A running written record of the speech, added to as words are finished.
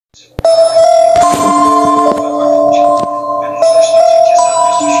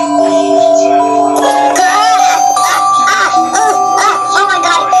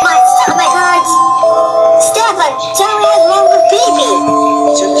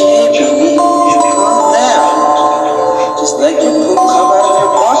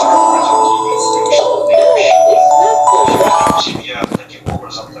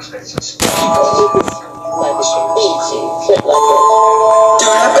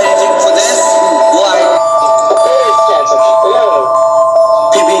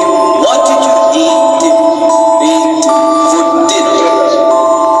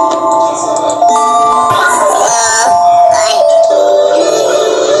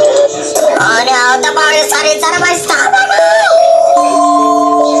parasite inside of my stomach.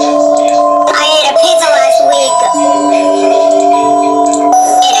 I ate a pizza last week.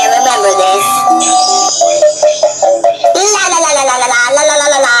 And I remember this. La la la la la la la la la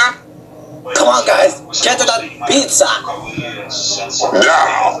la la. Come on, guys, get to that pizza.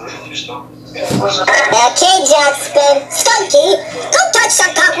 Now. Okay, Jackson. Stunky, don't touch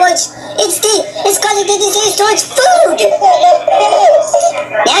that cockroach. It's causing the disease towards food.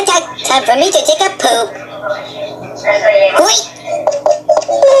 Now time for me to take a poop. Wait.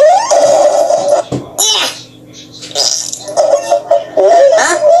 Yeah.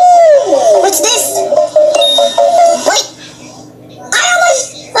 Huh? What's this? Wait. I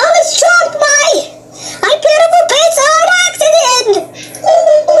almost dropped my beautiful pizza on accident.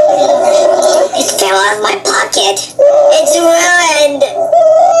 It fell out of my pocket. It's ruined.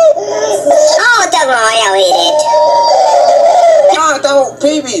 Oh, don't worry, I'll eat it. No, don't,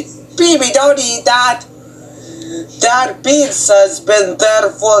 Pibby, don't eat that. That pizza's been there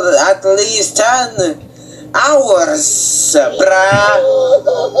for at least 10 hours, bruh.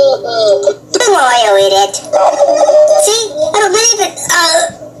 Don't worry, I'll eat it. See, I don't believe it.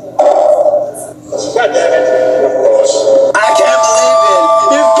 I can't believe it.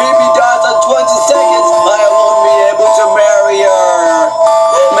 If Pibby dies in 20 seconds, I won't be able to marry her.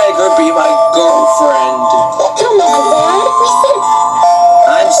 Make her be my girlfriend. Come on, Dad. We said...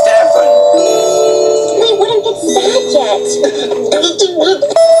 I'm Stephan. We wouldn't get sad yet.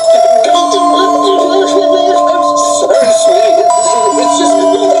 It's just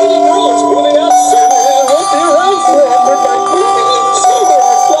little lady girls moving out soon. I won't be around forever. My queen,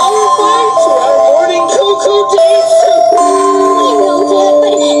 flower fights, our morning cuckoo dates. I know, Dad,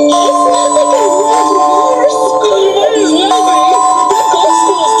 but it's not like I was worse. You might as well be. That golf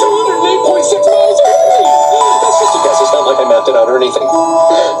school's 208.6 miles away. That's just a guess. It's not like I mapped it out or anything.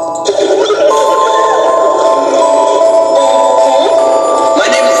 My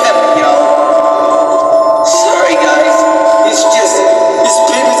name is Stephan, y'all. Sorry, guys. It's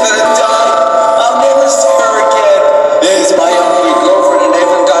Pibby's gonna die. I'll never see her again. It's my only girlfriend and I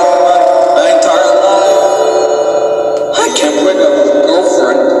haven't gotten my entire life. I can't believe I have a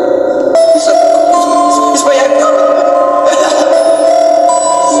girlfriend. It's my ex.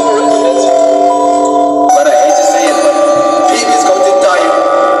 Sorry, kids. But I hate to say it, but Pibby's going to die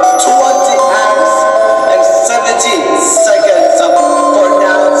 20 hours and 17 seconds of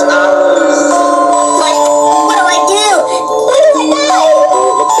pronounced hours. What do I do? What do I know?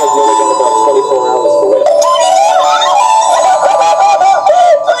 It looks like you only got about 24 hours to wait. 24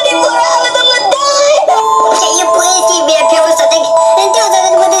 hours, I'm gonna die! Can you please keep me a pill or something and do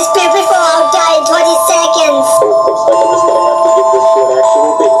something with this pill before I'll die in 20 seconds? Looks like I'm just gonna have to give this to an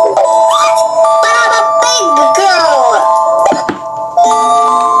actual big boy. What? But I'm a big girl!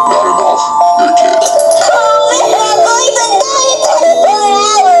 Not enough. You can't. Oh, man, I'm going to die in 24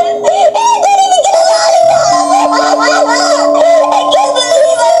 hours! I didn't even get a lollipop! I can't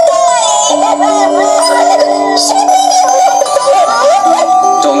believe I'm dying! Shut me down!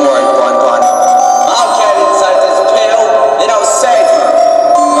 Don't worry, Bon. I'll get inside this pill and I'll save her.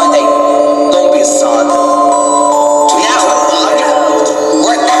 But hey, don't be a son. Do you have a bug?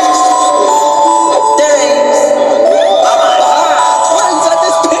 What? Thanks. I'm hot. What's inside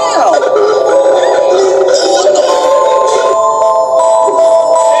this pill?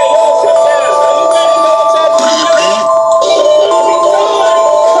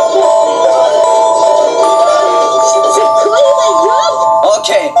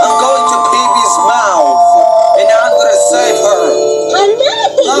 Okay, I'm going to Pibby's mouth and I'm gonna save her. I'm not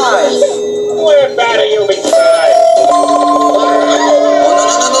a Lies. We're bad at you inside. Oh,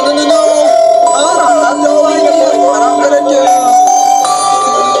 no. I have no idea what I'm gonna do. I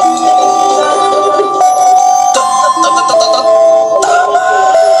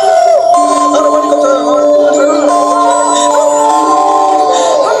don't want to go to her.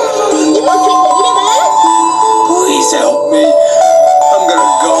 You want to take the back? Please help me. I'm gonna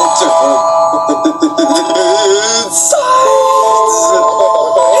go to her. Sides.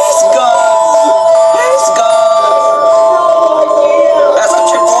 He's gone. That's a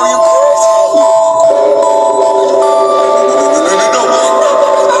trip for you, Chris.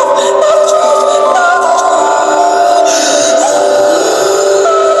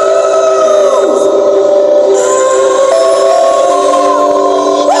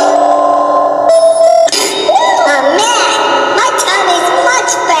 Oh man, my tummy's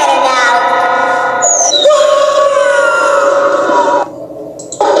much better now.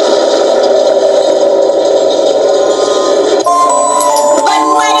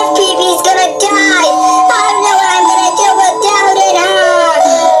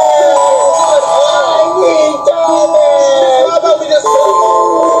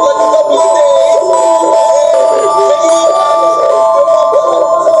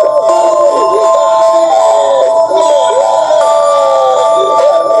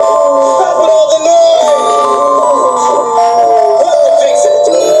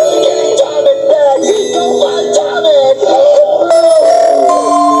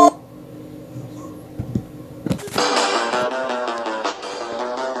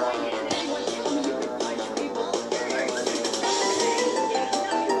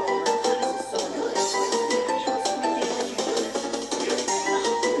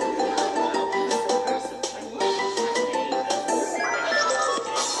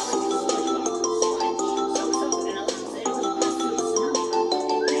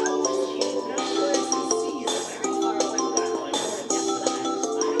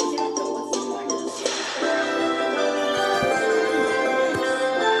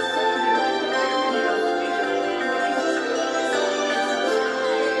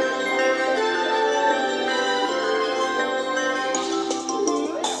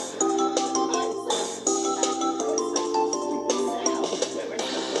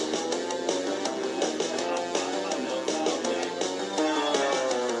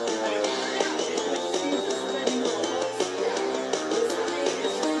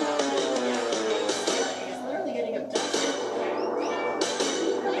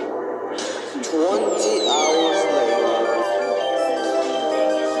 20 hours later.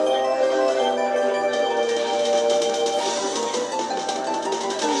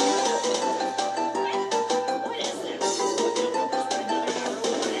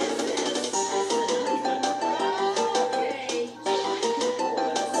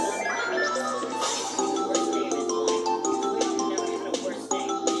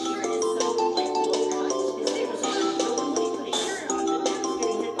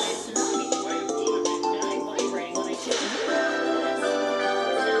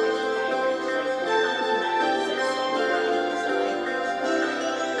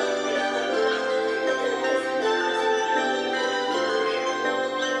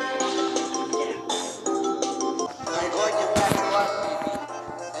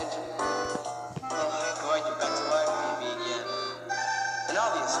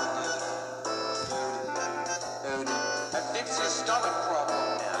 Stomach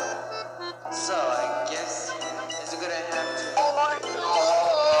problem now. So I guess it's gonna have to. Oh my God!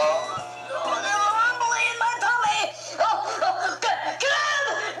 There's a rumbling in my tummy! Grab!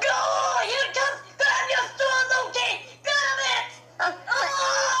 Go! You just grab your stools, okay? Grab it!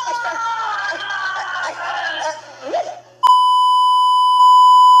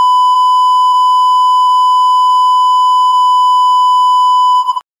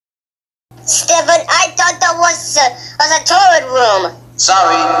 Stephan, I thought that was a toilet room.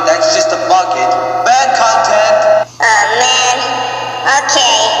 Sorry, that's just a bucket. Bad content. Man.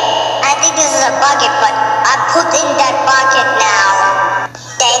 Okay. I think this is a bucket, but I put in that bucket now.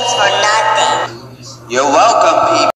 Thanks for nothing. You're welcome.